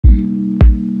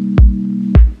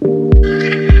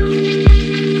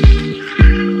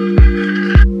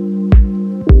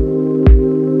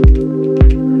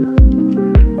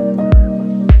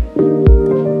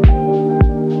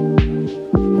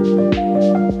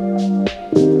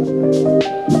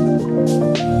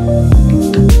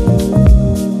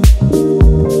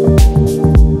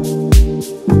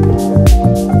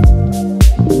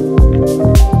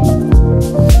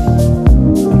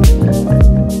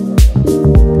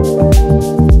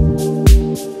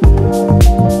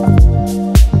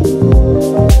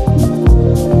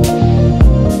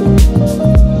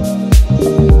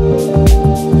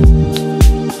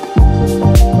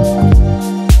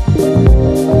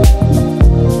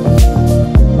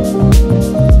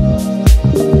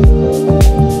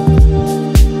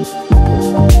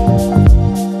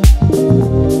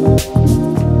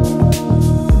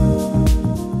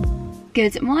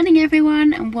Good morning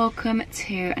everyone and welcome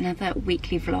to another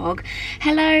weekly vlog.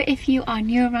 Hello if you are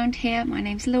new around here, my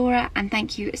name's Laura and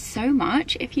thank you so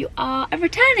much if you are a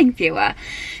returning viewer.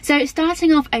 So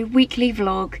starting off a weekly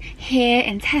vlog here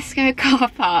in Tesco car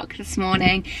park this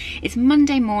morning. It's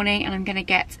Monday morning and I'm going to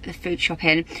get the food shop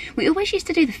in. We always used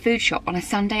to do the food shop on a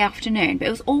Sunday afternoon, but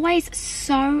it was always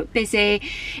so busy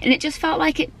and it just felt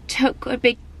like it took a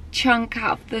big chunk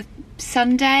out of the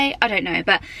Sunday. I don't know,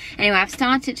 but anyway, I've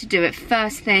started to do it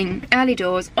first thing, early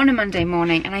doors on a Monday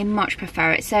morning, and I much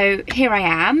prefer it. So here I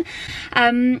am.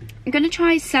 I'm going to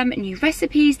try some new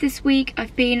recipes this week.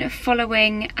 I've been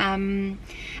following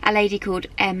a lady called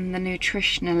Em the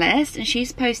Nutritionalist, and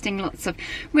she's posting lots of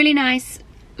really nice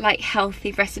like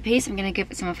healthy recipes. I'm going to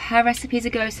give some of her recipes a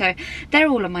go, so they're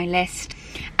all on my list.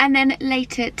 And then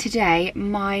later today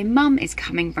my mum is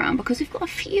coming round because we've got a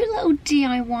few little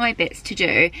DIY bits to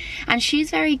do and she's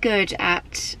very good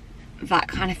at that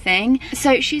kind of thing,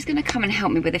 so she's going to come and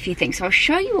help me with a few things, so I'll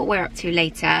show you what we're up to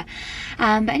later.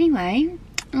 But anyway,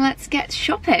 let's get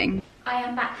shopping. I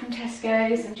am back from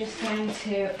Tesco's. I'm just going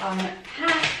to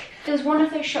unpack. There's one of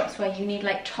those shops where you need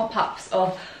like top-ups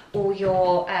of all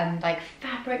your like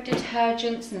fabric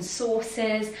detergents and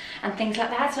sauces and things like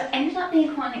that, so it ended up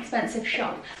being quite an expensive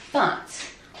shop,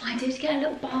 but I did get a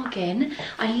little bargain.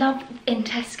 I love in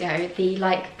Tesco the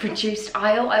like produced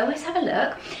aisle. I always have a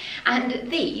look, and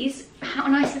these, how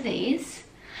nice are these?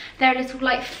 They're a little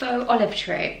like faux olive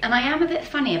tree, and I am a bit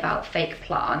funny about fake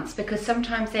plants because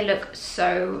sometimes they look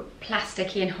so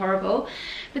plasticky and horrible,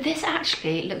 but this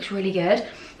actually looks really good.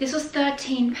 This was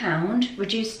 £13,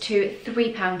 reduced to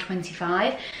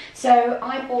 £3.25. So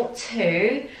I bought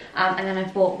two, and then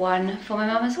I bought one for my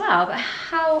mum as well. But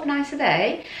how nice are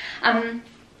they?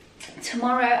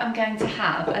 Tomorrow I'm going to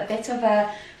have a bit of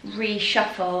a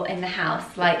reshuffle in the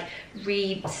house, like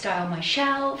restyle my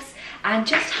shelves and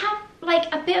just have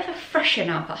like a bit of a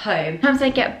freshen up at home. Sometimes I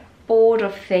get bored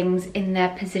of things in their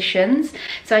positions,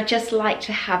 so I just like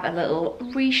to have a little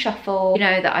reshuffle. You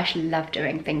know that I should love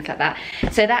doing things like that.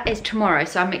 So that is tomorrow,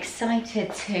 so I'm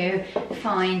excited to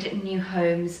find new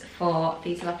homes for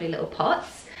these lovely little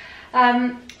pots.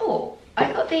 Oh,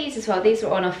 I got these as well. These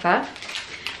were on offer.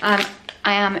 I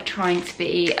am trying to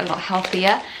be a lot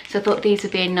healthier, so I thought these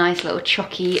would be a nice little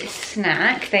chocky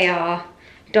snack. They are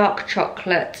dark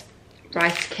chocolate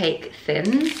rice cake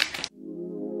thins.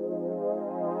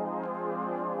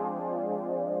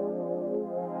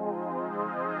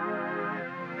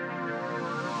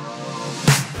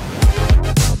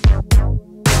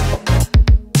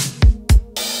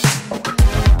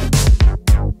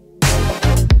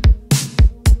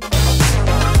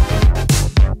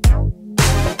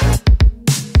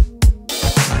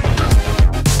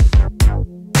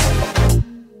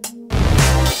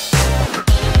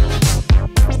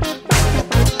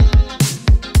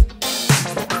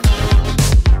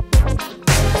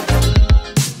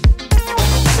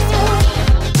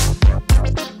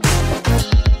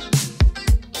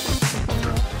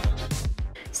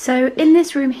 So in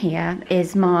this room here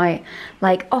is my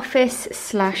like office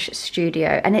slash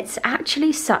studio, and it's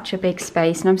actually such a big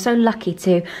space, and I'm so lucky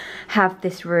to have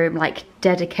this room like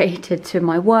dedicated to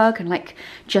my work and like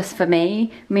just for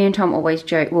me. Me and Tom always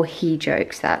joke, well he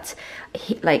jokes that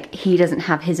he doesn't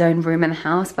have his own room in the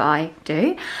house, but I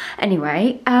do.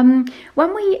 Anyway,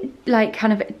 when we like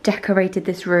kind of decorated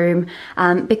this room,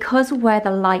 because where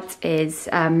the light is,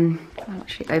 I'll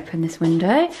actually open this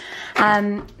window.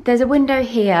 There's a window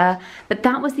here, but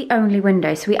that was the only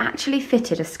window, so we actually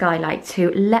fitted a skylight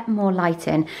to let more light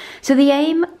in. So the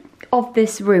aim of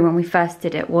this room when we first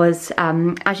did it was,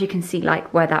 as you can see,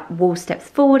 like where that wall steps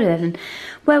forward and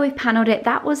where we've panelled it,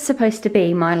 that was supposed to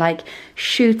be my like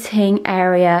shooting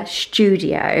area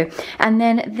studio, and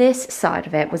then this side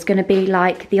of it was going to be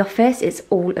like the office. It's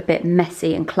all a bit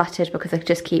messy and cluttered because I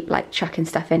just keep like chucking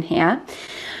stuff in here.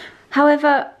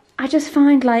 However, I just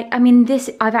find like, I mean this,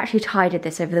 I've actually tidied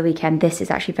this over the weekend. This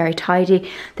is actually very tidy.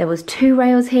 There was 2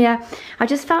 rails here. I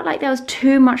just felt like there was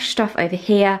too much stuff over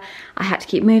here. I had to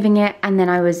keep moving it, and then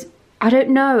I don't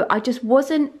know, I just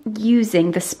wasn't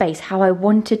using the space how I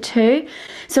wanted to.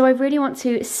 So I really want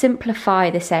to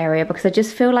simplify this area because I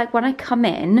just feel like when I come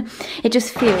in, it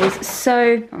just feels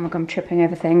so, oh my God, I'm tripping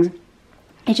over things.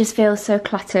 It just feels so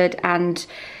cluttered, and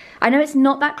I know it's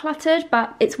not that cluttered,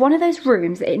 but it's one of those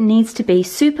rooms that it needs to be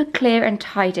super clear and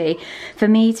tidy for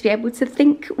me to be able to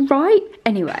think right.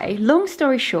 Anyway, long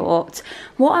story short,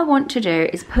 what I want to do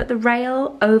is put the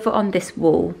rail over on this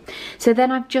wall. So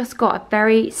then I've just got a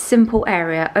very simple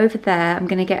area over there. I'm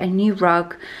gonna get a new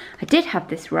rug. I did have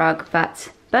this rug,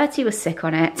 but Bertie was sick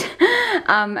on it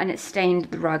and it stained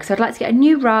the rug. So I'd like to get a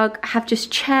new rug, have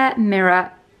just chair,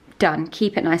 mirror, done.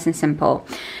 Keep it nice and simple.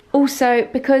 Also,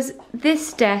 because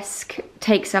this desk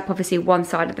takes up obviously one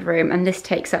side of the room and this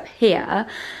takes up here,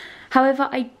 however,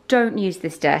 I don't use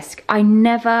this desk. I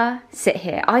never sit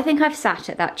here. I think I've sat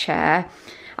at that chair,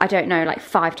 I don't know, like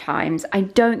 5 times. I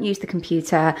don't use the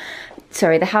computer.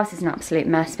 Sorry, the house is an absolute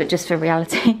mess, but just for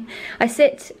reality. I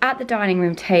sit at the dining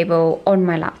room table on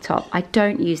my laptop. I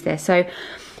don't use this. So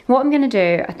what I'm gonna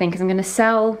do, I think, is I'm gonna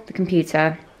sell the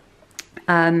computer.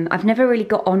 I've never really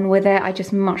got on with it. I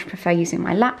just much prefer using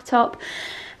my laptop.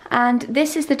 And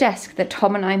this is the desk that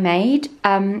Tom and I made.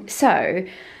 So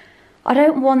I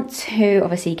don't want to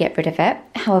obviously get rid of it.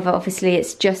 However, obviously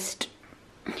it's just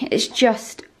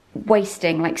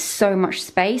wasting like so much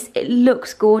space. It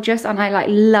looks gorgeous and I like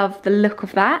love the look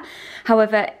of that.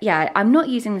 However, yeah, I'm not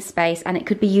using the space and it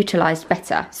could be utilized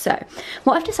better. So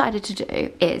what I've decided to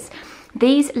do is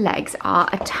these legs are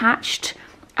attached.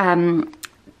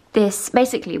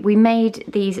 Basically we made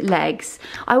these legs.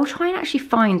 I will try and actually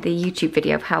find the YouTube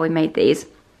video of how we made these.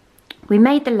 We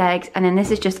made the legs, and then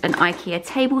this is just an IKEA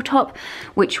tabletop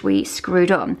which we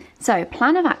screwed on. So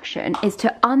plan of action is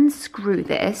to unscrew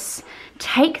this,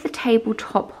 take the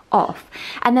tabletop off,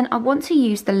 and then I want to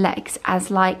use the legs as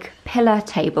like pillar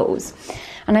tables.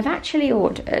 And I've actually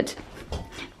ordered,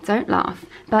 don't laugh,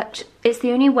 but it's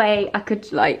the only way I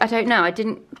could, like, I don't know, I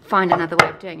didn't find another way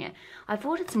of doing it. I've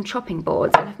ordered some chopping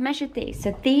boards and I've measured these.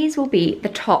 So these will be the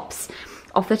tops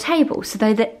of the table. So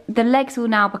the legs will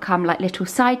now become like little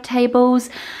side tables.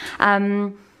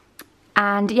 And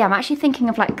yeah, I'm actually thinking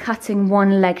of like cutting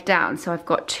one leg down. So I've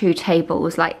got 2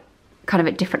 tables like kind of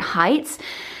at different heights.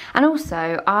 And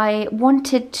also I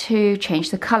wanted to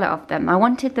change the color of them. I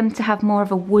wanted them to have more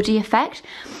of a woody effect.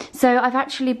 So I've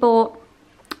actually bought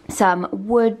some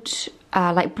wood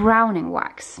like browning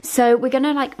wax. So we're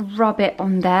gonna like rub it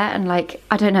on there and like,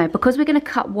 I don't know, because we're gonna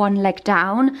cut one leg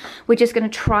down, we're just gonna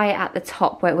try it at the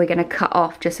top where we're gonna cut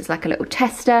off just as like a little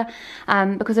tester,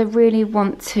 because I really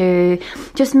want to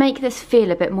just make this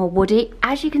feel a bit more woody.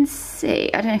 As you can see,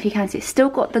 I don't know if you can see, it's still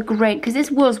got the grain, because this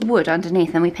was wood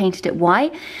underneath and we painted it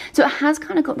white. So it has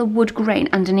kind of got the wood grain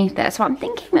underneath there. So I'm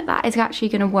thinking that that is actually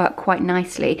gonna work quite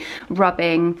nicely,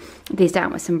 rubbing these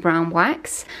down with some brown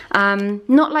wax.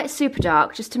 Not like super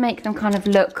dark, just to make them kind of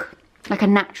look like a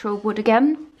natural wood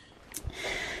again.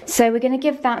 So we're going to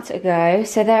give that a go.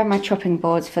 So there are my chopping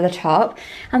boards for the top.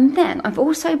 And then I've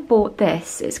also bought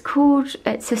this. It's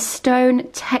a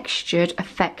stone textured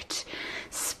effect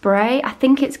spray. I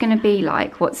think it's going to be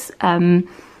like what's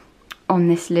on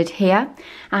this lid here.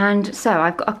 And so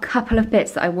I've got a couple of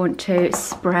bits that I want to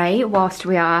spray whilst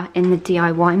we are in the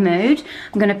DIY mood.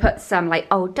 I'm going to put some like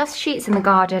old dust sheets in the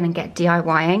garden and get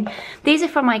DIYing. These are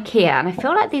from IKEA and I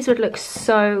feel like these would look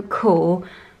so cool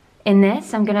in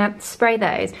this. I'm going to spray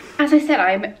those. As I said,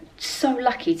 I'm so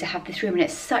lucky to have this room, and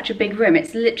it's such a big room.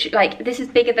 It's literally like, this is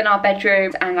bigger than our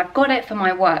bedrooms, and I've got it for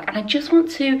my work, and I just want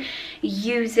to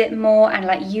use it more and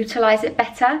like utilize it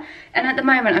better. And at the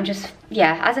moment I'm just,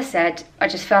 yeah, as I said, I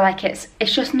just feel like it's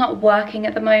just not working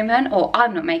at the moment, or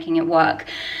I'm not making it work.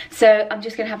 So I'm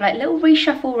just gonna have like little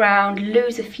reshuffle around,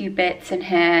 lose a few bits in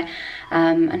here,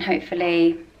 and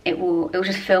hopefully it will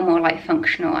just feel more like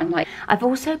functional. And like, I've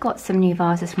also got some new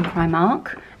vases from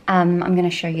Primark. I'm gonna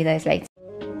show you those later.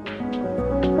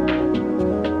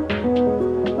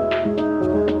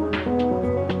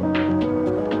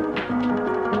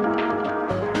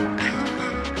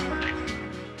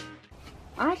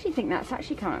 I think that's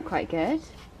actually come out quite good.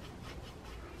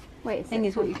 Wait, the thing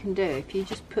is, what you can do, if you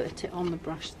just put it on the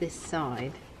brush this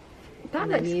side,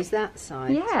 and then use that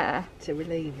side, yeah, to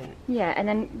relieve it. Yeah, and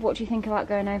then what do you think about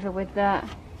going over with that?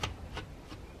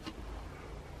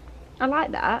 I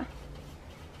like that.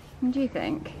 What do you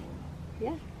think?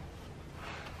 Yeah.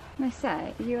 I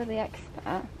say, you're the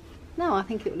expert. No, I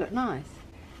think it would look nice.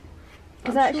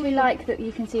 Because I actually like that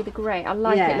you can see the grey. I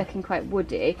like it looking quite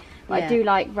woody, but I do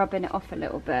like rubbing it off a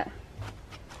little bit.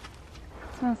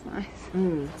 It smells nice.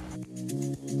 Mm.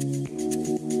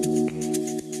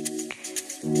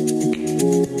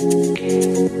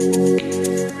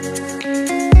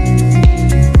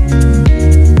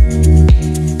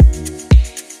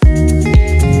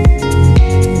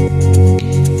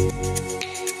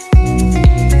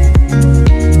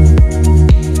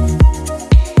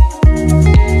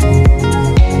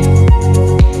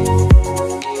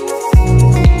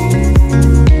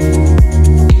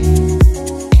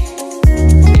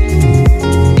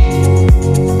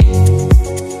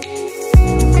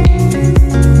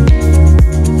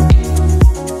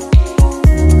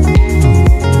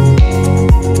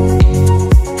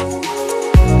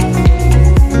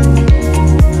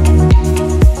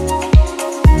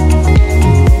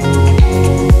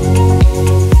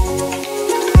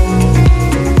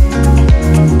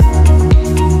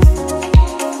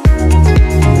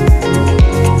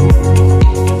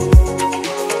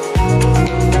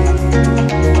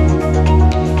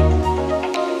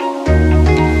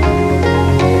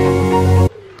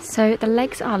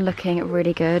 legs are looking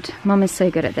really good. Mum is so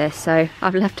good at this, so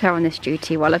I've left her on this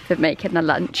duty while I've been making the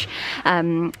lunch.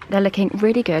 They're looking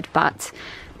really good, but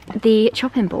the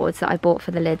chopping boards that I bought for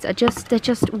the lids are they're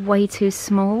just way too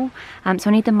small,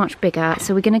 so I need them much bigger.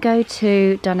 So we're going to go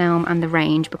to Dunelm and the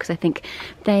Range because I think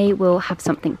they will have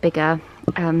something bigger.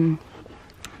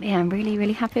 Yeah, I'm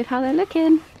really happy with how they're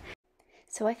looking.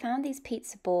 So I found these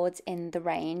pizza boards in the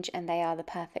Range and they are the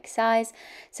perfect size.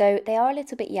 So they are a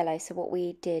little bit yellow, so what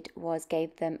we did was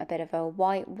gave them a bit of a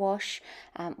whitewash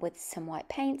with some white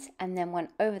paint, and then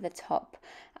went over the top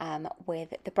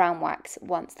with the brown wax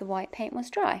once the white paint was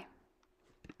dry.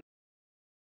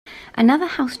 Another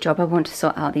house job I want to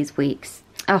sort out these weeks.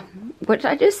 Oh, what did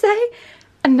I just say?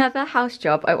 Another house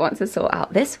job I want to sort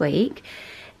out this week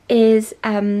is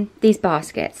these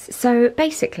baskets. So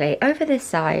basically over this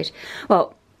side,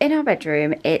 well, in our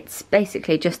bedroom, it's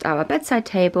basically just our bedside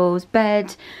tables,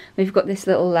 bed. We've got this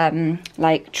little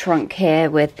like trunk here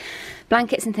with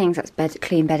blankets and things. That's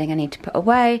clean bedding I need to put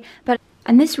away.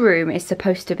 And this room is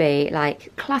supposed to be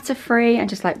like clutter free and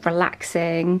just like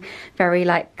relaxing, very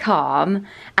like calm.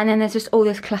 And then there's just all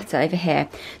this clutter over here.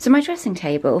 So my dressing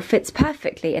table fits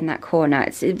perfectly in that corner.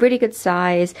 It's a really good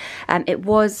size. It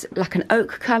was like an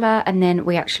oak colour, and then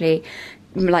we actually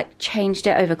like changed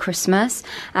it over Christmas.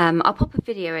 I'll pop a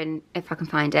video in if I can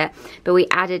find it, but we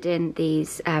added in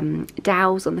these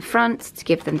dowels on the front to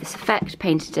give them this effect,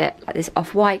 painted it like this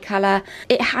off-white colour.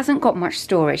 It hasn't got much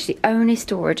storage. The only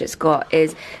storage it's got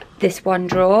is this one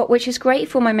drawer, which is great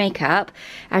for my makeup.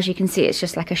 As you can see, it's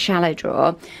just like a shallow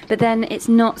drawer, but then it's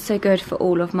not so good for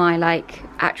all of my like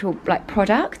actual like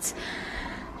products.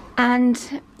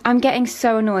 And I'm getting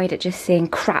so annoyed at just seeing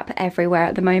crap everywhere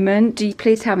at the moment.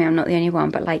 Please tell me I'm not the only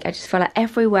one, but like I just feel like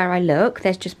everywhere I look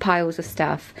there's just piles of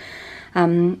stuff.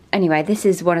 Anyway, this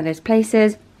is one of those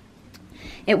places.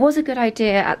 It was a good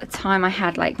idea at the time. I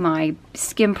had like my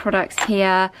skin products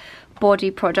here,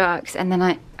 body products, and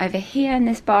then over here in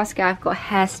this basket I've got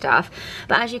hair stuff.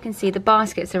 But as you can see, the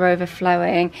baskets are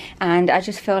overflowing and I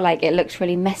just feel like it looks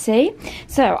really messy.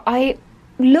 So I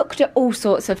looked at all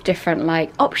sorts of different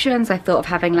like options. I thought of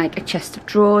having like a chest of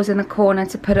drawers in the corner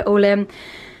to put it all in,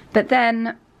 but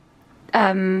then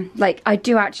like I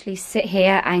do actually sit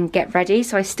here and get ready,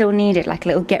 so I still needed like a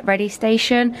little get ready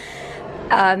station.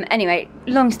 Anyway,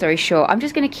 long story short, I'm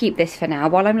just going to keep this for now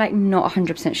while I'm like not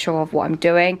 100% sure of what I'm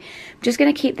doing. I'm just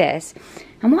going to keep this,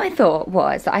 and what I thought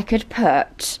was that I could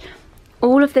put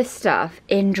all of this stuff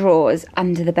in drawers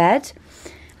under the bed.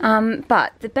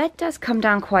 But the bed does come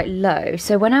down quite low,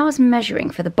 so when I was measuring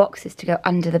for the boxes to go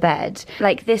under the bed,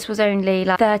 like this was only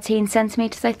like 13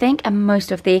 centimeters I think, and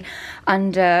most of the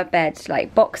under bed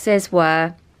like boxes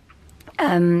were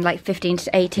like 15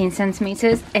 to 18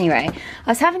 centimeters. Anyway, I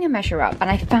was having a measure up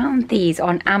and I found these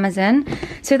on Amazon,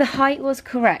 so the height was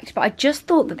correct, but I just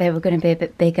thought that they were going to be a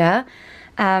bit bigger.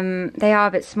 They are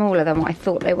a bit smaller than what I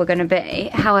thought they were going to be.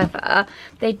 However,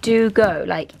 they do go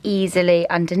like easily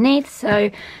underneath. So,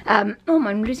 oh,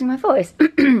 I'm losing my voice.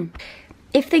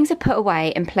 If things are put away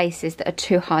in places that are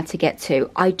too hard to get to,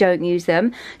 I don't use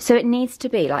them. So it needs to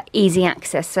be like easy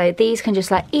access. So these can just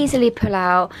like easily pull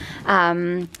out,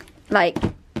 like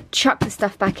chuck the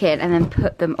stuff back in and then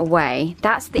put them away.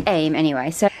 That's the aim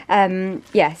anyway. So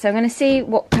yeah, so I'm going to see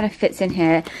what kind of fits in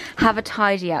here, have a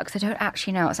tidy out because I don't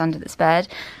actually know what's under this bed,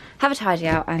 have a tidy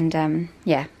out, and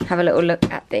yeah, have a little look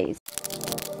at these.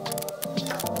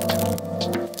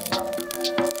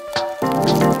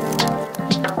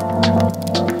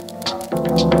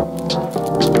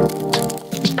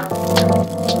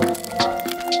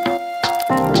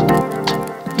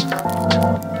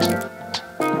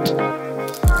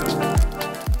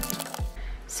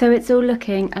 So it's all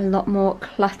looking a lot more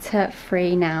clutter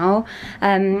free now.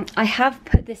 I have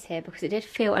put this here because it did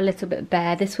feel a little bit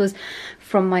bare. This was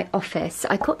from my office.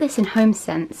 I got this in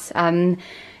HomeSense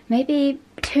maybe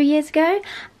 2 years ago,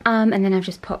 and then I've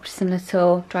just popped some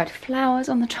little dried flowers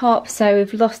on the top. So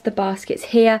we've lost the baskets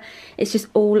here. It's just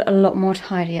all a lot more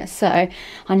tidier. So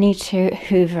I need to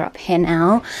hoover up here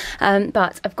now.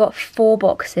 But I've got 4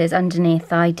 boxes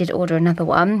underneath. I did order another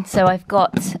one. So I've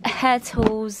got hair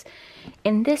tools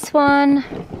in this one,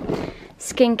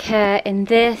 skincare in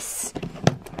this,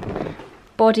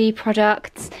 body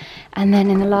products, and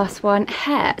then in the last one,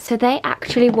 hair. So they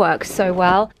actually work so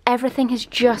well. Everything has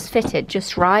just fitted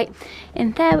just right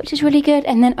in there, which is really good.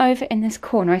 And then over in this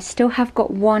corner, I still have got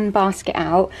one basket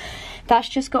out. That's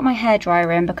just got my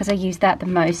hairdryer in because I use that the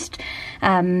most.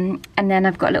 And then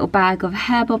I've got a little bag of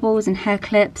hair bubbles and hair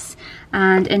clips,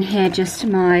 and in here just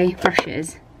my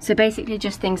brushes. So basically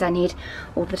just things I need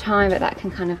all the time, but that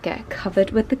can kind of get covered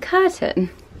with the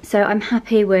curtain. So I'm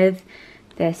happy with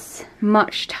this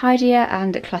much tidier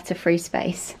and clutter-free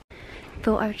space.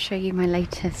 Thought I would show you my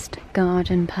latest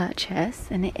garden purchase,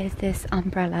 and it is this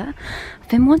umbrella. I've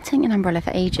been wanting an umbrella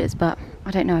for ages, but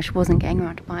I don't know, I just wasn't getting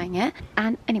around to buying it.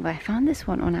 And anyway, I found this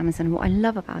one on Amazon. What I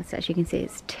love about it, as you can see,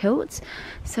 it's tilts.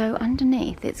 So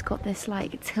underneath it's got this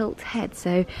like tilt head,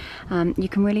 so you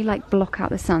can really like block out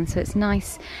the sun, so it's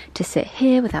nice to sit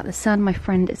here without the sun. My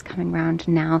friend is coming round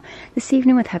now this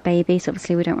evening with her baby, so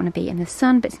obviously we don't want to be in the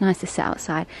sun, but it's nice to sit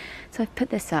outside. So I've put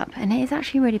this up, and it is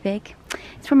actually really big.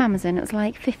 It's from Amazon. It was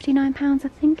like £59, I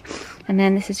think. And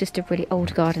then this is just a really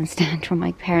old garden stand from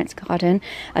my parents' garden.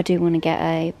 I do want to get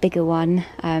a bigger one.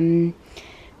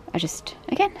 I just,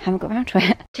 again, haven't got around to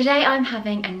it. Today I'm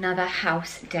having another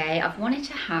house day. I've wanted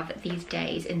to have these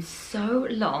days in so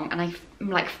long, and I'm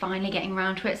like finally getting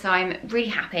around to it. So I'm really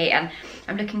happy, and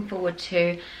I'm looking forward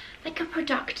to like a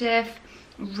productive,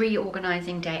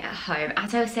 reorganizing day at home.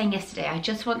 As I was saying yesterday, I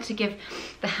just want to give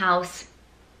the house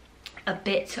a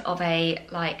bit of a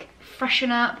like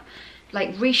freshen up,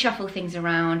 like reshuffle things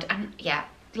around. And yeah,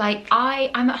 like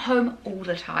I'm at home all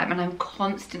the time, and I'm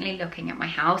constantly looking at my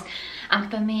house,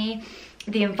 and for me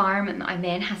the environment that I'm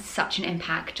in has such an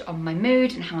impact on my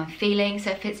mood and how I'm feeling. So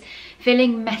if it's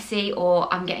feeling messy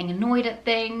or I'm getting annoyed at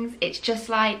things, it's just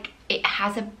like it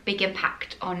has a big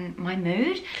impact on my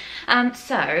mood.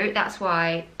 So that's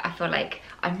why I feel like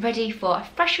I'm ready for a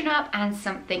freshen up and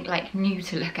something like new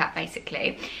to look at,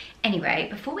 basically. Anyway,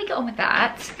 before we get on with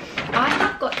that, I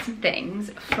have got some things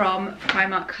from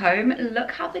Primark Home.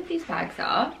 Look how big these bags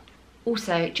are.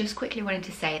 Also, just quickly wanted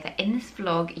to say that in this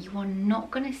vlog, you are not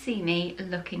going to see me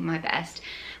looking my best.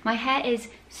 My hair is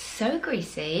so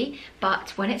greasy,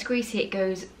 but when it's greasy, it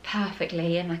goes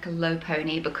perfectly in like a low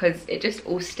pony because it just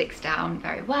all sticks down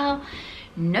very well.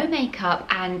 No makeup,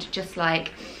 and just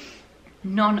like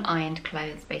non-ironed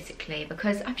clothes, basically,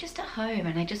 because I'm just at home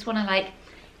and I just want to like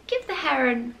give the hair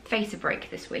and face a break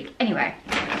this week. Anyway,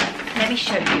 let me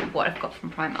show you what I've got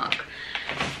from Primark.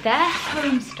 Their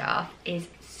home stuff is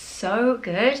so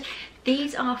good.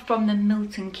 These are from the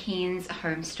Milton Keynes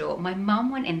home store. My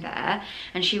mum went in there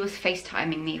and she was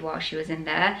FaceTiming me while she was in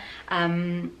there.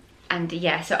 And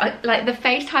yeah, so like the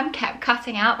FaceTime kept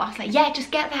cutting out, but I was like, yeah, just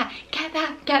get that, get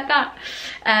that, get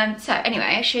that. So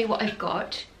anyway, I'll show you what I've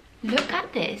got. Look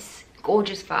at this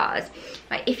gorgeous vase.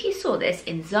 Like if you saw this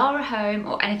in Zara Home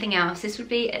or anything else, this would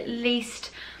be at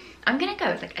least, I'm gonna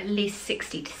go with like at least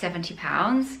 60 to 70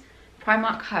 pounds.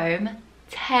 Primark Home,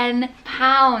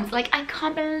 £10. Like I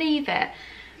can't believe it.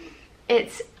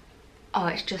 It's, oh,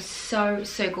 it's just so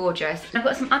gorgeous. I've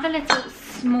got some other little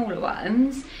smaller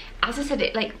ones. As I said,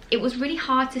 it was really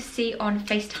hard to see on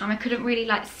FaceTime. I couldn't really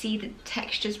like see the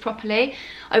textures properly.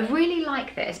 I really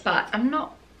like this, but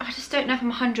I just don't know if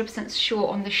I'm 100% sure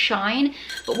on the shine.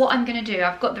 But what I'm gonna do,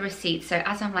 I've got the receipt, so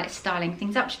as I'm like styling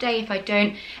things up today, if I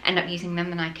don't end up using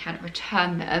them, then I can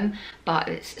return them. But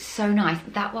it's so nice.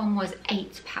 That one was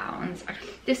 £8.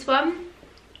 This one,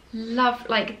 love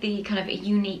like the kind of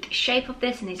unique shape of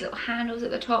this and these little handles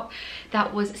at the top.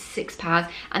 That was £6,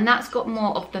 and that's got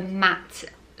more of the matte,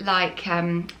 like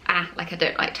like I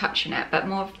don't like touching it, but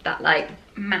more of that like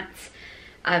matte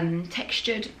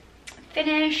textured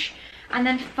finish. And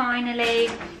then finally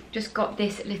just got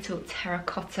this little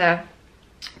terracotta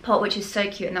pot, which is so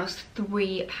cute, and that was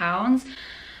 £3.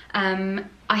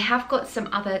 I have got some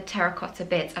other terracotta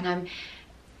bits, and I'm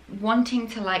wanting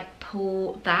to like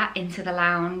pull that into the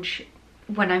lounge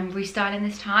when I'm restyling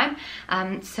this time.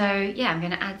 So yeah, I'm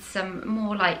gonna add some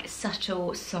more like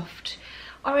subtle, soft,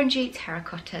 orangey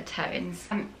terracotta tones.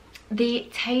 The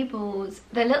tables,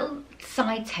 the little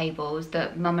side tables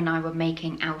that Mum and I were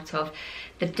making out of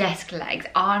the desk legs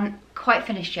aren't quite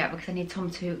finished yet because I need Tom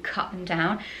to cut them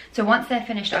down. So once they're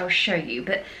finished, I will show you.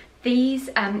 But these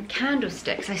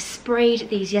candlesticks, I sprayed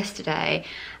these yesterday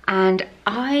and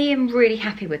I am really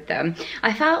happy with them.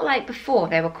 I felt like before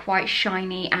they were quite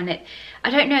shiny, and I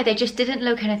don't know, they just didn't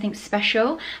look anything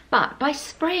special. But by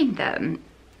spraying them,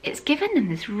 it's given them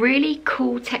this really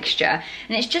cool texture,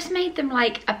 and it's just made them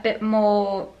like a bit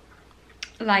more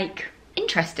like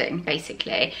interesting,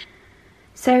 basically.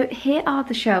 So here are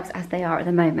the shelves as they are at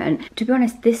the moment. To be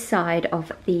honest, this side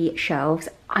of the shelves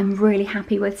I'm really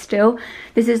happy with still.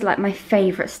 This is like my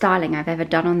favourite styling I've ever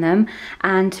done on them,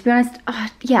 and to be honest,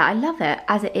 yeah, I love it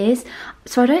as it is.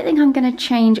 So I don't think I'm going to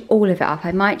change all of it up.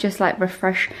 I might just like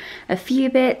refresh a few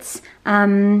bits, but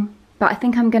I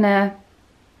think I'm gonna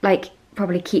like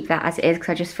probably keep that as it is because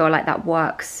I just feel like that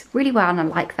works really well and I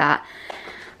like that.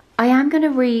 I am going to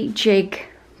rejig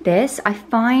this. I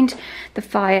find the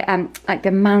like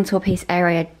the mantelpiece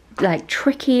area like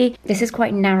tricky. This is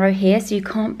quite narrow here, so you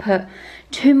can't put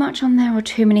too much on there or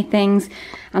too many things,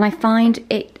 and I find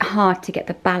it hard to get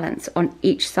the balance on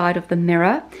each side of the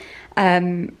mirror.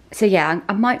 So yeah,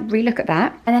 I might relook at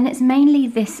that. And then it's mainly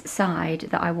this side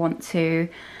that I want to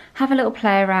have a little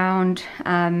play around,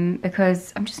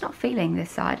 because I'm just not feeling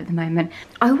this side at the moment.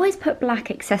 I always put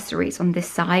black accessories on this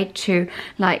side to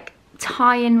like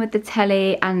tie in with the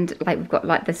telly, and like we've got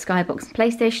like the Skybox and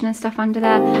PlayStation and stuff under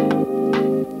there.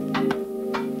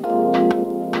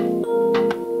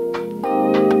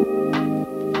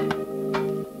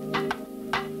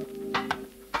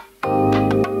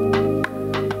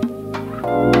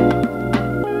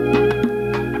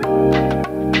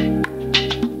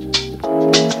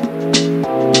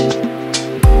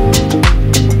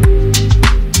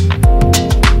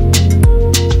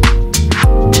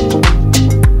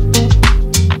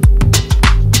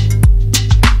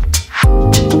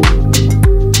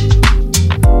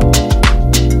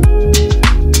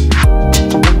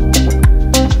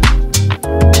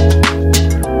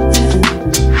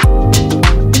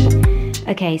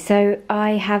 Okay, so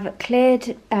I have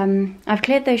cleared, I've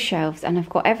cleared those shelves, and I've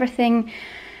got everything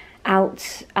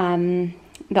out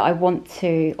that I want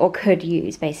to or could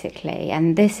use basically.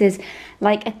 And this is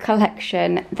like a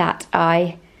collection that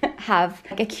I have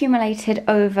accumulated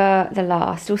over the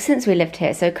last, or since we lived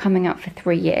here, so coming up for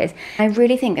 3 years. I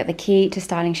really think that the key to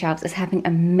styling shelves is having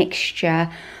a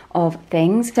mixture of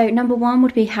things. So number one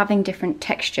would be having different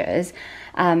textures.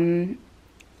 I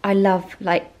love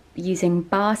like using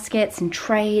baskets and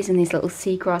trays and these little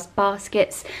seagrass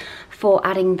baskets for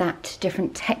adding that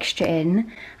different texture in,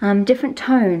 different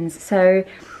tones. So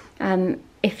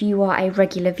if you are a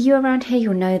regular viewer around here,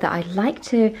 you'll know that I like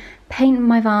to paint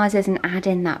my vases and add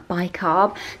in that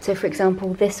bicarb. So for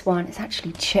example, this one is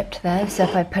actually chipped there, so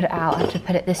if I put it out, I have to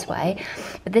put it this way.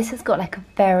 But this has got like a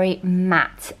very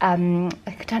matte, I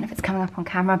don't know if it's coming up on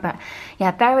camera, but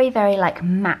yeah, very, very like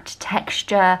matte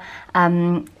texture.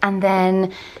 And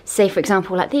then say for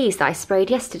example, like these that I sprayed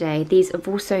yesterday, these have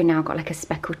also now got like a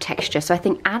speckled texture. So I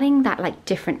think adding that like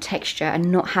different texture and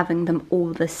not having them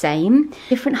all the same,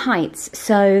 different heights.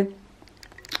 So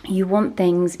you want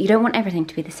things, you don't want everything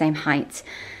to be the same height.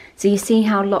 So you see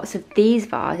how lots of these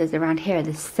vases around here are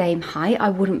the same height. I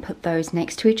wouldn't put those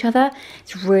next to each other.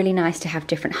 It's really nice to have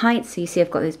different heights. So you see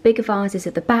I've got those bigger vases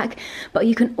at the back, but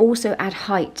you can also add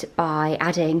height by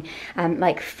adding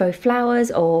like faux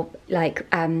flowers or like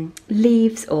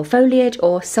leaves or foliage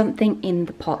or something in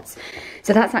the pots.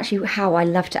 So that's actually how I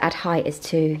love to add height, is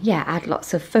to, yeah, add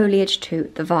lots of foliage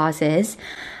to the vases.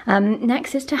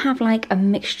 Next is to have like a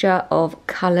mixture of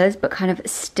colours, but kind of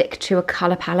stick to a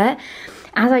colour palette.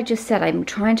 As I just said, I'm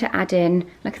trying to add in,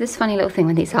 look at this funny little thing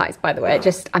with these eyes, by the way.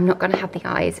 I'm not going to have the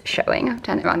eyes showing. I'll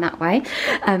turn it around that way.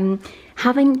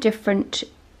 Having different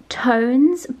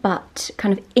tones, but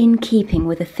kind of in keeping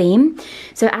with a theme.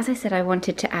 So as I said, I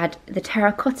wanted to add the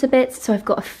terracotta bits. So I've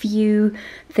got a few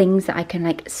things that I can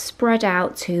like spread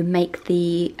out to make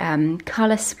the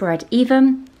colour spread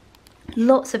even.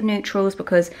 Lots of neutrals,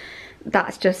 because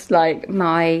that's just like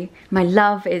my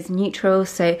love is neutrals,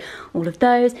 so all of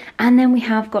those. And then we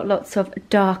have got lots of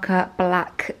darker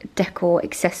black decor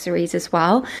accessories as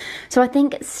well. So I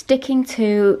think sticking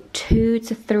to 2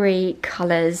 to 3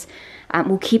 colours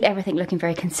will keep everything looking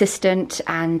very consistent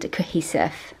and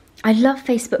cohesive. I love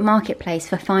Facebook Marketplace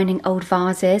for finding old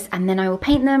vases, and then I will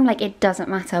paint them. Like, it doesn't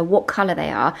matter what colour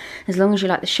they are, as long as you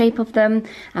like the shape of them,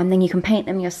 and then you can paint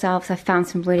them yourself. So I found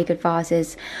some really good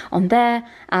vases on there.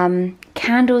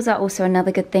 Candles are also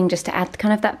another good thing, just to add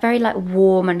kind of that very like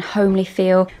warm and homely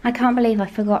feel. I can't believe I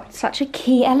forgot such a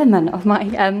key element of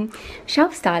my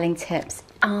shelf styling tips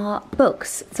are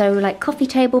books. So like coffee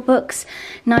table books,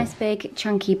 nice big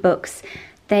chunky books.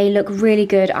 They look really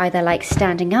good either like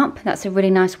standing up, that's a really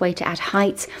nice way to add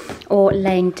height, or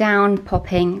laying down,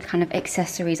 popping kind of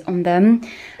accessories on them.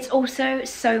 It's also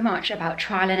so much about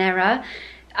trial and error.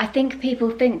 I think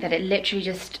people think that it literally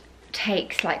just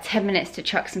takes like 10 minutes to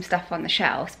chuck some stuff on the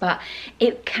shelves, but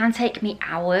it can take me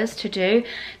hours to do.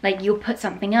 Like, you'll put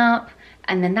something up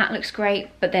and then that looks great,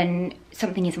 but then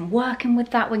something isn't working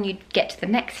with that when you get to the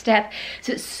next step.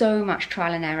 So it's so much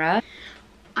trial and error.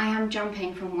 I am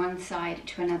jumping from one side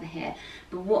to another here,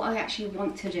 but what I actually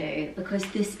want to do, because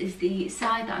this is the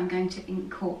side that I'm going to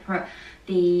incorporate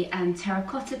the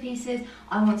terracotta pieces,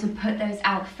 I want to put those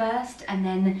out first and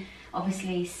then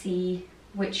obviously see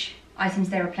which items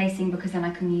they're replacing, because then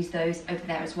I can use those over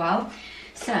there as well.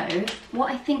 So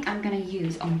what I think I'm going to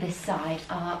use on this side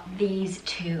are these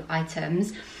 2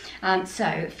 items.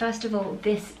 So first of all,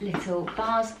 this little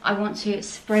vase, I want to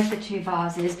spread the two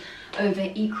vases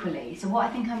over equally. So what I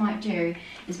think I might do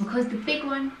is, because the big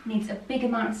one needs a big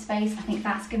amount of space, I think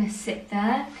that's going to sit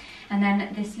there. And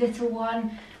then this little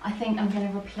one, I think I'm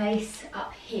going to replace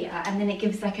up here, and then it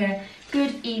gives like a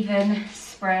good even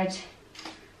spread.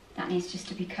 That needs just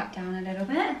to be cut down a little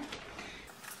bit.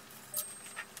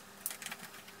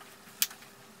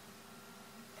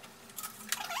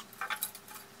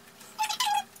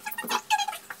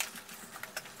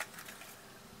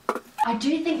 I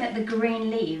do think that the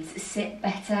green leaves sit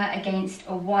better against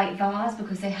a white vase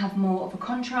because they have more of a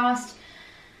contrast.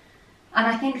 And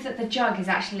I think that the jug is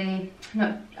actually,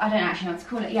 I don't actually know what to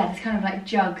call it. Yeah, this kind of like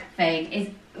jug thing is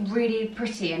really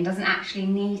pretty and doesn't actually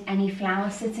need any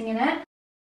flowers sitting in it.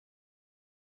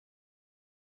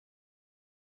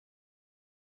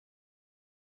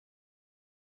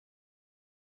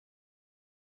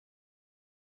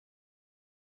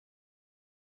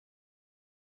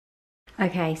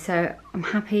 Okay, so I'm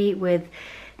happy with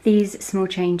these small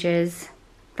changes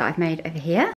that I've made over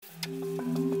here.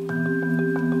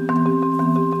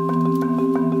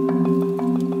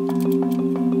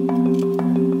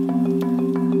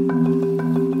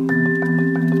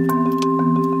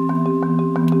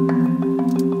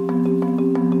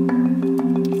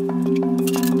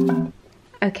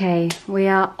 Okay, we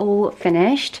are all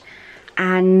finished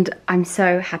and I'm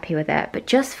so happy with it. But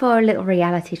just for a little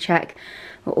reality check,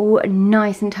 we're all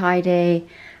nice and tidy,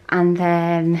 and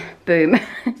then boom.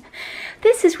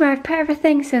 This is where I've put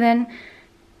everything, so then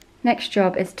next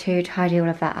job is to tidy all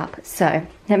of that up. So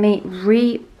let me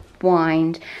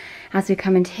rewind as we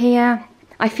come into here.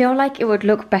 I feel like it would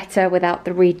look better without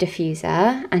the reed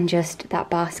diffuser and just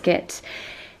that basket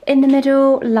in the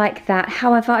middle like that.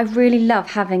 However, I really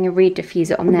love having a reed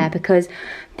diffuser on there because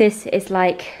this is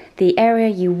like the area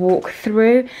you walk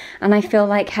through, and I feel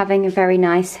like having a very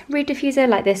nice reed diffuser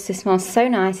like this. This smells so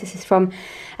nice. This is from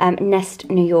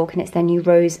Nest New York, and it's their new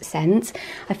rose scent.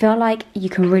 I feel like you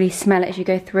can really smell it as you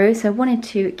go through, so I wanted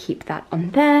to keep that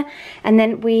on there. And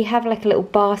then we have like a little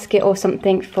basket or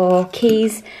something for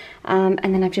keys, and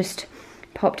then I've just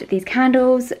popped these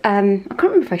candles. I can't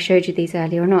remember if I showed you these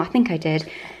earlier or not. I think I did.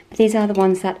 But these are the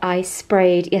ones that I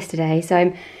sprayed yesterday, so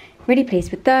I'm really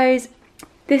pleased with those.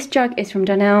 This jug is from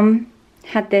Dunelm.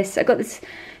 I got this a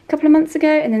couple of months ago,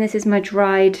 and then this is my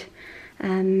dried,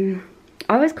 I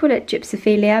always call it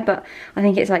gypsophilia, but I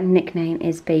think its like nickname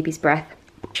is baby's breath.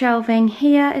 Shelving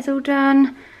here is all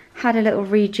done. Had a little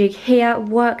rejig here,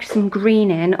 worked some green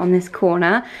in on this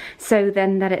corner so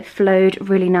then that it flowed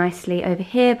really nicely over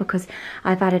here, because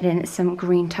I've added in some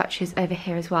green touches over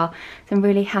here as well. So I'm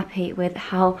really happy with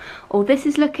how all this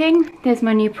is looking. There's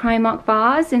my new Primark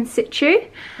vase in situ.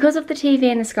 Because of the TV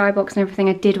and the skybox and everything,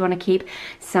 I did want to keep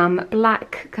some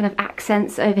black kind of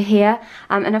accents over here,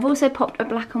 and I've also popped a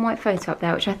black and white photo up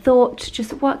there, which I thought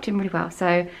just worked in really well,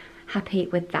 so happy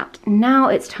with that. Now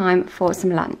it's time for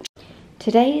some lunch.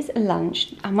 Today's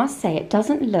lunch, I must say, it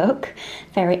doesn't look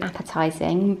very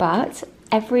appetizing, but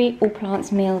every All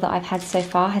Plants meal that I've had so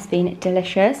far has been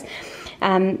delicious.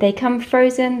 They come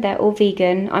frozen, they're all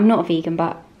vegan. I'm not a vegan,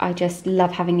 but I just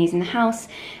love having these in the house,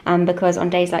 because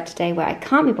on days like today where I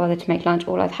can't be bothered to make lunch,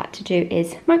 all I've had to do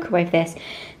is microwave this.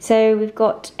 So we've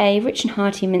got a rich and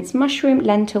hearty minced mushroom,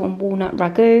 lentil and walnut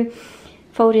ragu,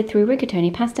 folded through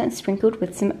rigatoni pasta and sprinkled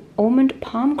with some almond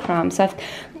palm crumbs. So I've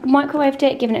microwaved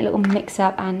it, given it a little mix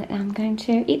up, and I'm going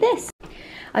to eat this.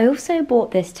 I also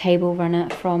bought this table runner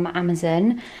from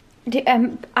Amazon.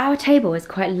 Our table is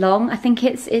quite long. I think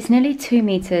it's nearly 2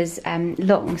 meters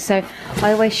long, so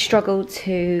I always struggle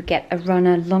to get a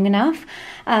runner long enough.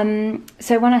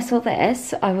 So when I saw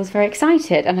this, I was very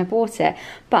excited and I bought it.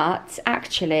 But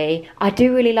actually, I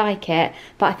do really like it,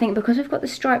 but I think because we've got the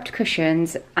striped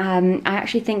cushions, I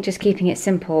actually think just keeping it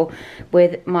simple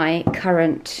with my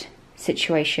current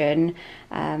situation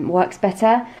works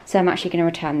better. So I'm actually going to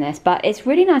return this, but it's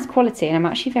really nice quality and I'm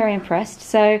actually very impressed.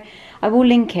 So I will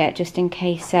link it just in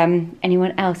case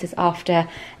anyone else is after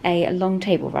a long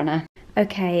table runner.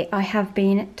 Okay, I have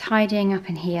been tidying up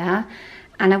in here,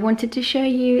 and I wanted to show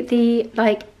you the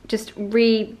just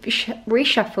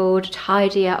reshuffled,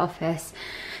 tidier office.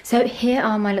 So here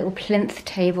are my little plinth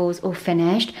tables all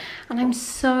finished, and I'm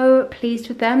so pleased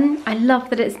with them. I love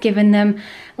that it's given them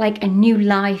like a new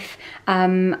life,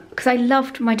 because I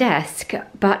loved my desk,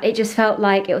 but it just felt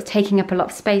like it was taking up a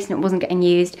lot of space and it wasn't getting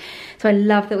used. So I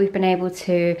love that we've been able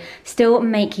to still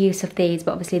make use of these,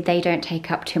 but obviously they don't take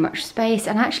up too much space.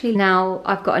 And actually now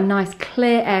I've got a nice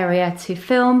clear area to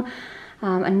film,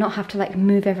 and not have to like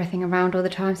move everything around all the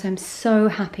time. So I'm so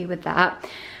happy with that.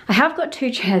 I have got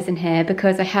 2 chairs in here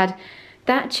because I had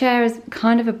That chair is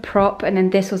kind of a prop, and then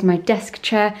this was my desk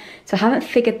chair. So I haven't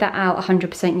figured that out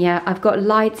 100% yet. I've got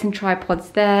lights and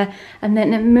tripods there. And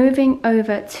then moving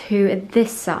over to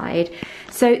this side.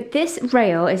 So this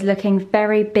rail is looking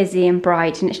very busy and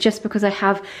bright, and it's just because I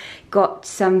have got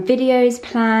some videos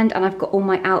planned and I've got all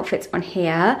my outfits on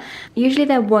here. Usually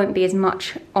there won't be as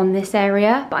much on this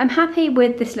area, but I'm happy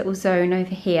with this little zone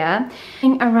over here.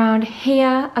 Around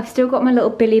here, I've still got my little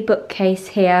Billy bookcase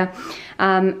here.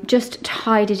 Just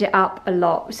tidied it up a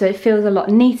lot, so it feels a lot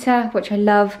neater, which I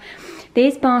love.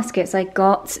 These baskets I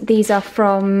got, these are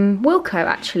from Wilko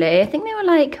actually. I think they were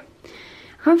like,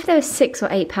 I can't remember if they were £6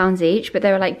 or £8 each, but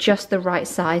they were like just the right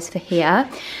size for here.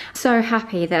 So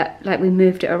happy that like we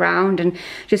moved it around and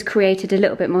just created a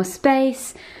little bit more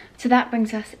space. So that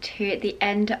brings us to the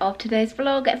end of today's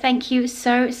vlog. Thank you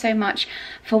so much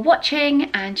for watching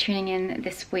and tuning in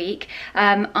this week.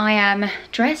 I am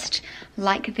dressed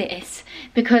like this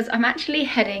because I'm actually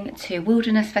heading to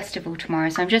Wilderness Festival tomorrow.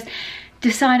 So I'm just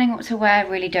deciding what to wear,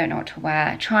 really don't know what to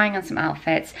wear, trying on some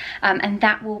outfits, and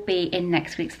that will be in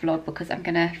next week's vlog because I'm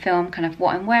gonna film kind of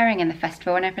what I'm wearing in the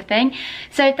festival and everything.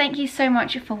 So thank you so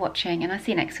much for watching, and I'll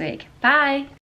see you next week. Bye!